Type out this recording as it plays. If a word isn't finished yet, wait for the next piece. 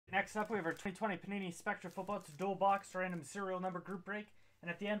Next up, we have our 2020 Panini Spectra football. It's a dual box random serial number group break. And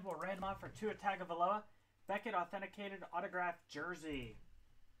at the end, we'll random off for Tua Tagovailoa, Beckett authenticated autographed jersey.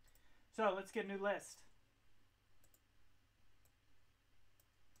 So let's get a new list.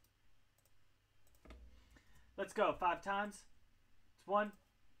 Let's go 5 times. It's 1,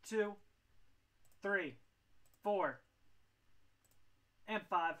 2, 3, 4, and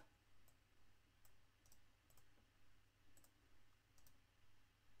 5.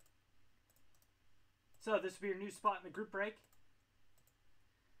 So this will be your new spot in the group break.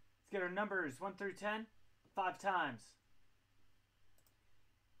 Let's get our numbers 1 through 10, 5 times.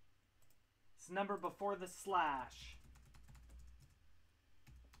 It's the number before the slash.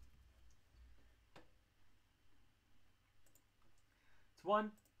 It's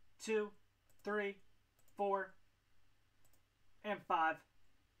 1, 2, 3, 4, and 5.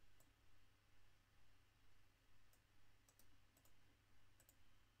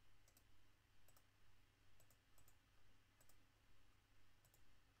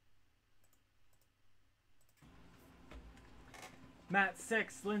 Matt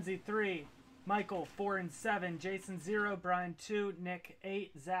 6, Lindsay 3, Michael 4 and 7, Jason 0, Brian 2, Nick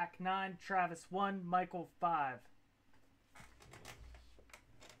 8, Zach 9, Travis 1, Michael 5.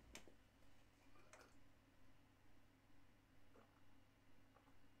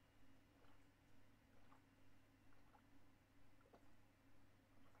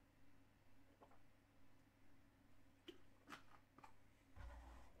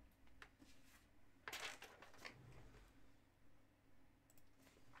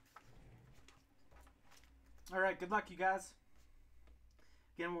 All right, good luck, you guys.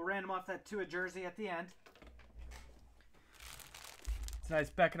 Again, we'll random off that Tua jersey at the end. It's nice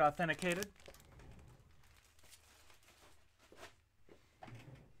Beckett authenticated.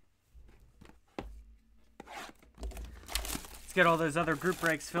 Let's get all those other group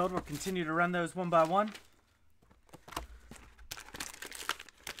breaks filled. We'll continue to run those one by one.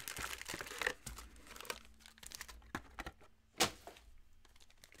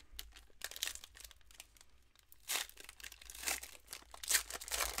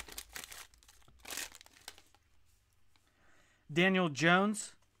 Daniel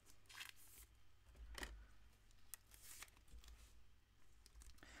Jones.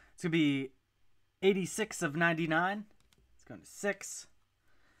 It's going to be 86 of 99. It's going to 6.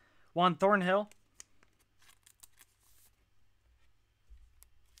 Juan Thornhill.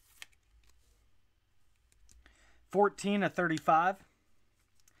 $14 of 35.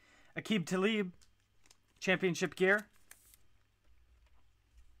 Aqib Talib. Championship gear.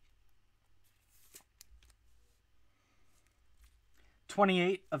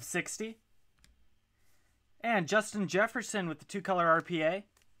 28 of 60. And Justin Jefferson with the 2-color RPA.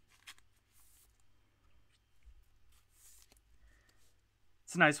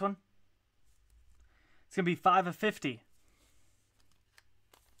 It's a nice one. It's going to be 5 of 50.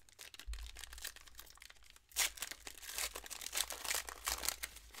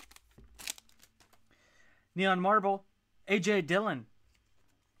 Neon Marble, A.J. Dillon.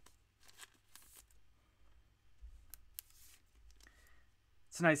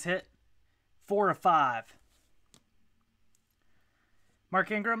 It's a nice hit. 4 of 5. Mark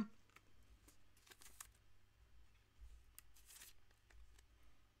Ingram.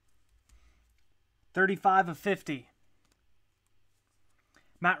 $35 of 50.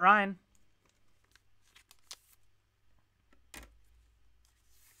 Matt Ryan.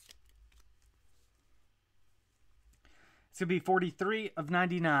 It's going to be 43 of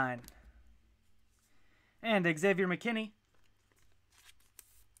 99. And Xavier McKinney.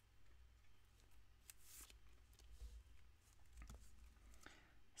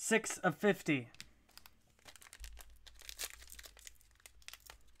 6 of 50.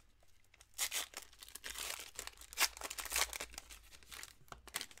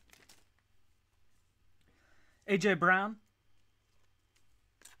 A.J. Brown.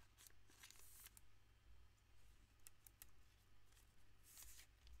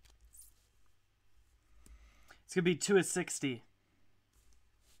 It's going to be 2 of 60.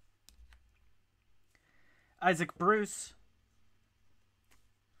 Isaac Bruce.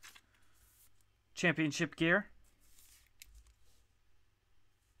 Championship gear.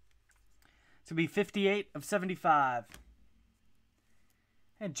 It's going to be 58 of 75.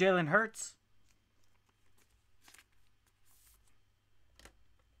 And Jalen Hurts.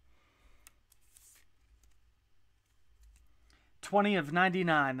 $20 of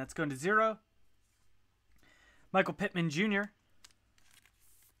 99. That's going to 0. Michael Pittman Jr.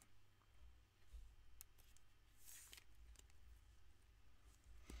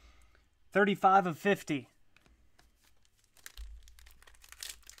 $35 of 50.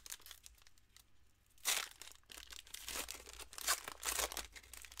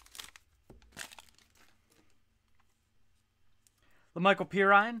 Michael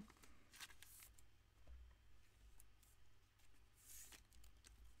Pirine.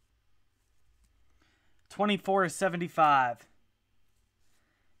 $24.75.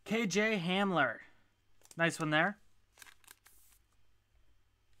 KJ Hamler. Nice one there.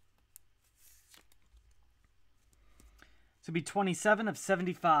 It's going to be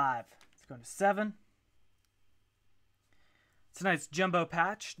 27/75. Let's go to 7. It's a nice jumbo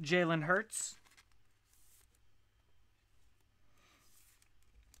patch. Jalen Hurts.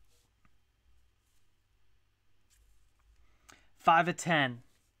 $5/10.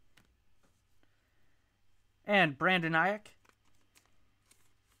 And Brandon Ayuk.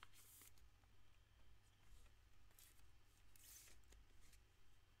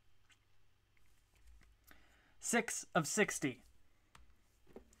 $6/60.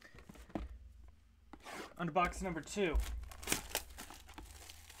 Under box number 2.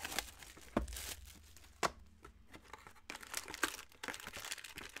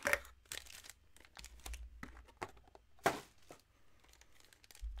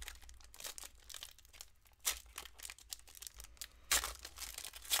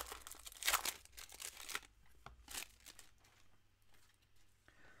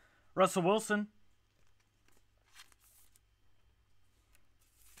 Russell Wilson.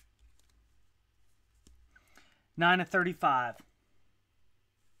 $9/35.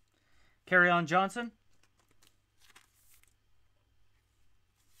 Kerryon Johnson.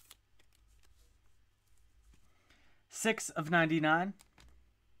 $6/99.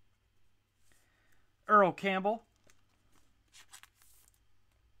 Earl Campbell.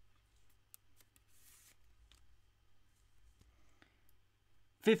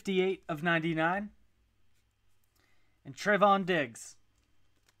 $58/99. And Trevon Diggs.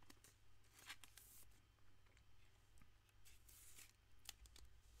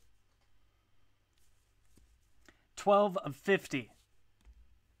 $12/50.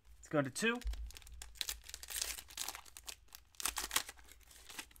 Let's go to 2.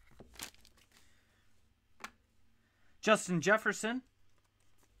 Justin Jefferson.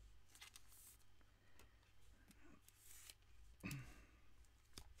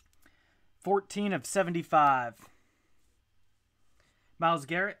 $14/75. Myles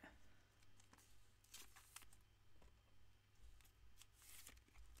Garrett.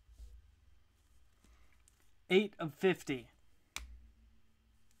 $8/50.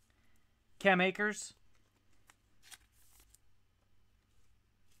 Cam Akers.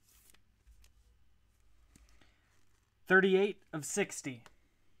 $38/60.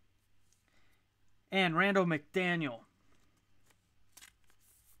 And Randall McDaniel.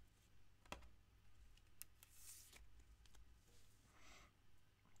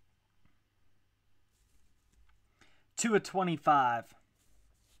 $2/25.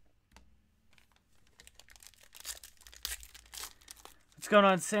 What's going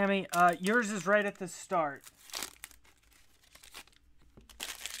on, Sammy? Yours is right at the start.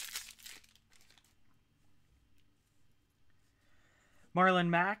 Marlon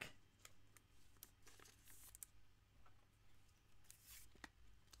Mack.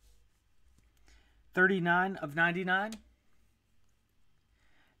 $39/99.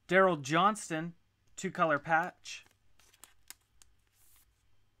 Daryl Johnston, 2-color patch.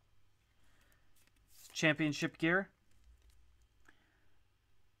 Championship gear.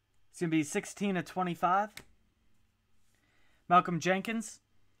 It's going to be 16/25. Malcolm Jenkins.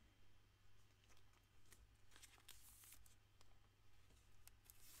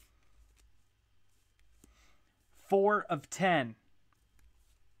 $4/10.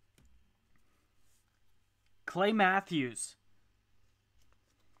 Clay Matthews.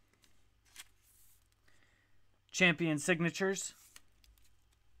 Champion signatures.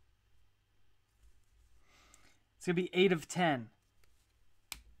 It's going to be 8/10.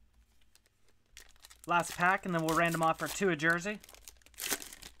 Last pack, and then we'll random off our 2 a jersey.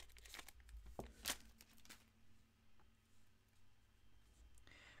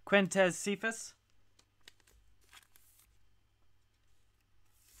 Quintez Cephas.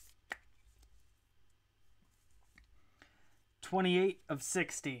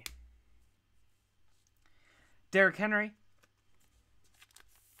 $28/60. Derrick Henry.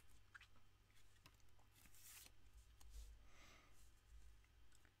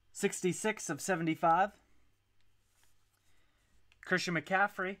 $66/75. Christian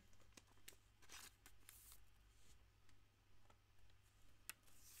McCaffrey.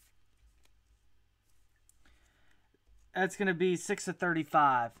 That's going to be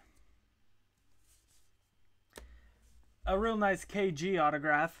 6/35. A real nice KG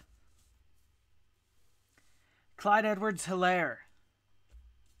autograph. Clyde Edwards-Helaire.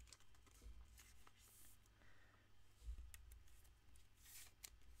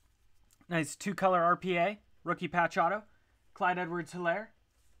 Nice 2-color RPA. Rookie patch auto. Clyde Edwards-Helaire.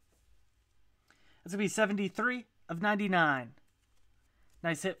 That's going to be 73 of 99.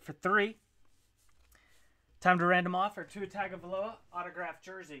 Nice hit for 3. Time to random off our Tua Tagovailoa autographed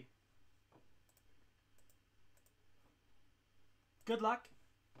jersey. Good luck.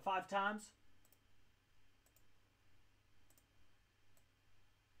 5 times.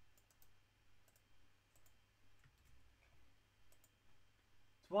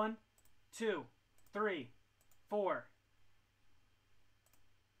 It's 1, 2, 3, 4,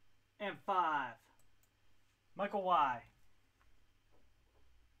 and 5. Michael Y.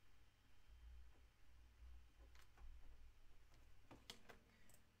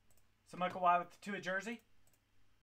 So Michael Y with the Tua jersey.